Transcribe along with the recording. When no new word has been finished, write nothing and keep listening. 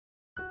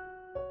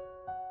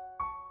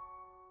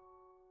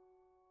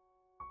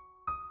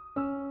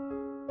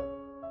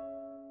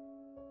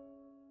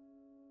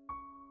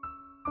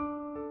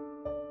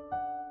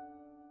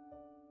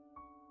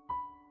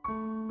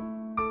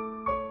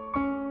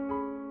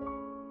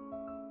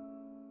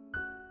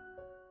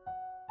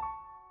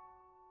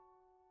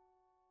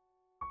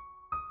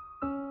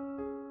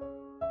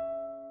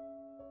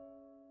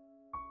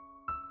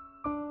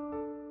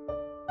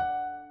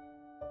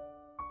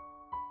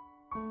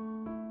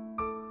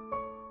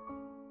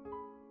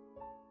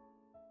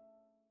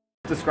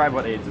Describe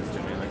what AIDS is to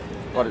me.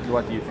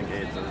 What do you think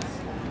AIDS is?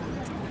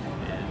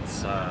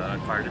 It's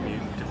acquired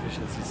immune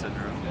deficiency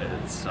syndrome.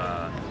 It's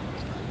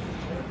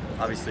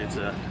obviously it's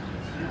a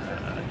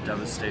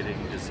devastating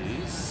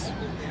disease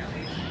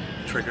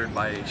triggered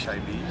by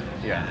HIV.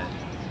 Yeah.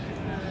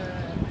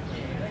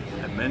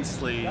 And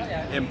immensely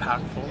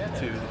impactful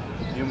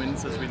to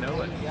humans as we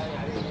know it.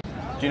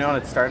 Do you know when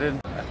it started?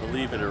 I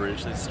believe it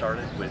originally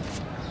started with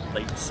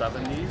late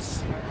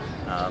 70s,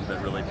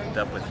 but really picked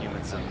up with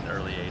humans in the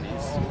early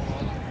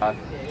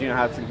 80s. Do you know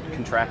how it's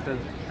contracted?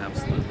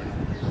 Absolutely.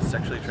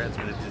 Sexually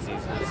transmitted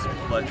diseases,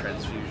 blood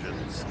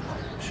transfusions,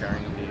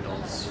 sharing of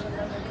needles,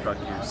 drug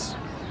use.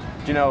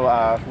 Do you know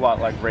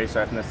what race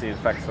or ethnicity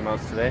affects the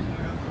most today?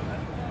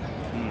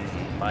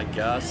 My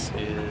guess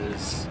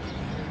is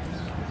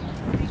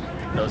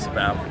those of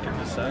African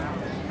descent.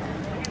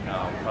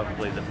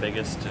 Probably the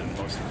biggest and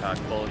most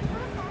impactful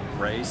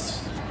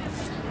race,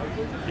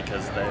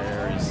 because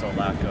there is a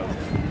lack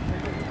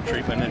of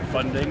treatment and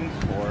funding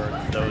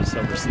for those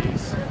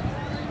overseas.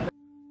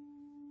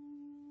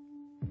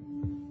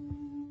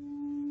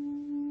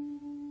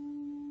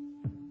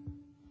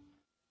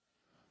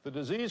 The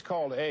disease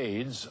called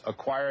AIDS,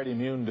 acquired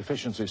immune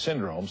deficiency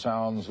syndrome,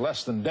 sounds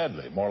less than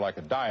deadly, more like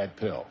a diet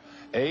pill.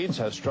 AIDS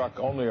has struck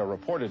only a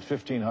reported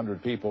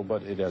 1,500 people,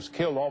 but it has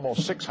killed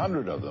almost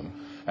 600 of them,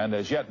 and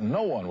as yet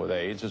no one with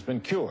AIDS has been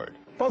cured.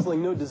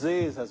 Puzzling new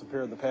disease has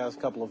appeared the past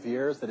couple of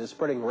years that is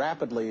spreading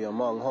rapidly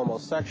among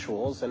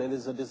homosexuals, and it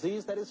is a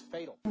disease that is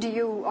fatal.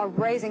 You are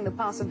raising the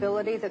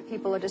possibility that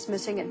people are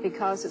dismissing it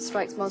because it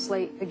strikes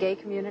mostly the gay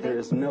community? There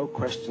is no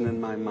question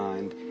in my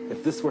mind.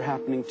 If this were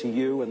happening to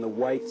you and the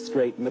white,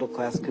 straight,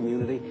 middle-class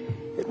community,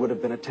 it would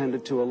have been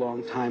attended to a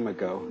long time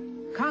ago.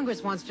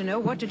 Congress wants to know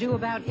what to do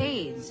about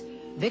AIDS.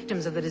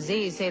 Victims of the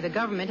disease say the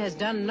government has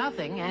done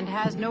nothing and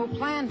has no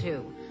plan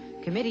to.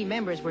 Committee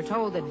members were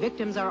told that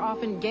victims are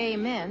often gay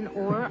men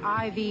or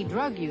IV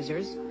drug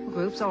users,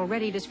 groups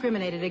already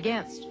discriminated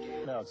against.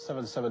 Now it's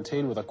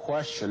 7:17 with a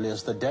question.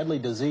 Is the deadly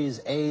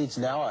disease AIDS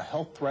now a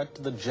health threat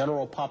to the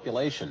general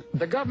population?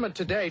 The government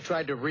today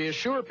tried to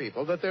reassure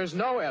people that there's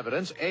no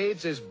evidence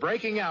AIDS is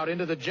breaking out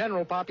into the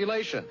general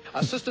population.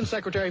 Assistant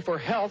Secretary for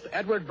Health,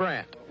 Edward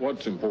Brandt.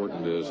 What's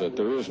important is that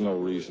there is no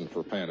reason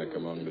for panic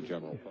among the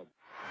general public.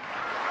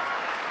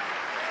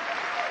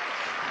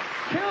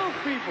 Kills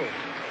people.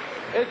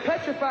 It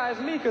petrifies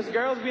me because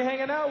girls be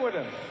hanging out with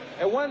them.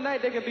 And one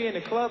night they can be in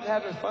the club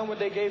having fun with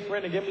their gay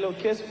friend and give them a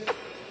little kiss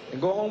and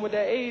go home with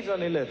that AIDS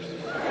on their lips.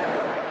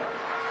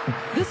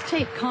 This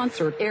taped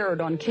concert aired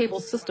on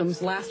cable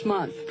systems last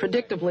month.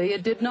 Predictably,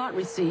 it did not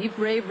receive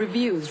rave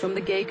reviews from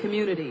the gay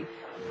community.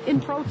 In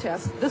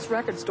protest, this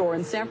record store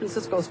in San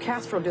Francisco's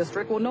Castro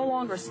district will no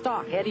longer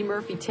stock Eddie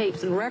Murphy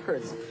tapes and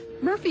records.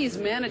 Murphy's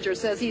manager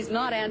says he's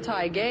not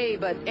anti-gay,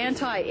 but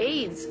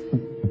anti-AIDS.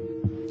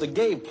 The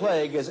gay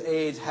plague, as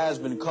AIDS has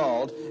been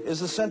called,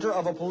 is the center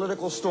of a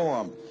political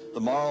storm.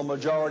 The moral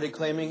majority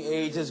claiming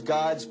AIDS is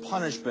God's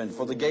punishment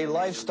for the gay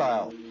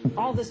lifestyle.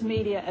 All this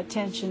media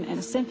attention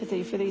and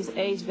sympathy for these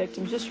AIDS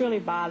victims just really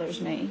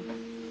bothers me.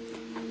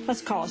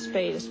 Let's call a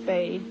spade a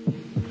spade.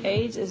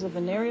 AIDS is a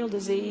venereal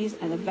disease,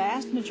 and the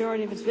vast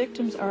majority of its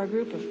victims are a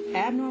group of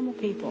abnormal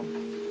people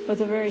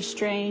with a very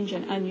strange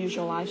and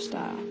unusual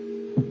lifestyle.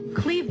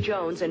 Cleve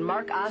Jones and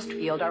Mark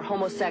Ostfield are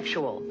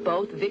homosexual,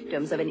 both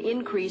victims of an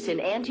increase in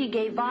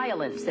anti-gay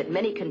violence that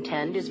many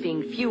contend is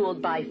being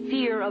fueled by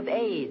fear of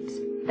AIDS.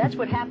 That's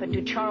what happened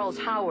to Charles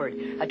Howard,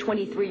 a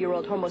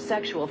 23-year-old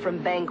homosexual from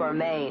Bangor,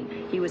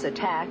 Maine. He was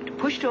attacked,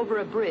 pushed over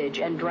a bridge,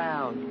 and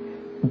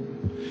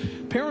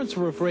drowned. Parents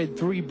were afraid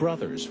three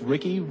brothers,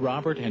 Ricky,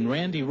 Robert, and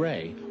Randy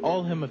Ray,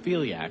 all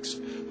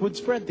hemophiliacs, would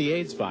spread the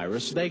AIDS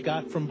virus they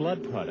got from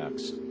blood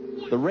products.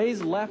 The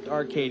Rays left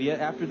Arcadia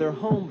after their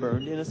home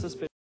burned in a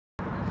suspicious...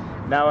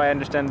 Now I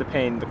understand the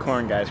pain the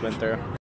corn guys went through.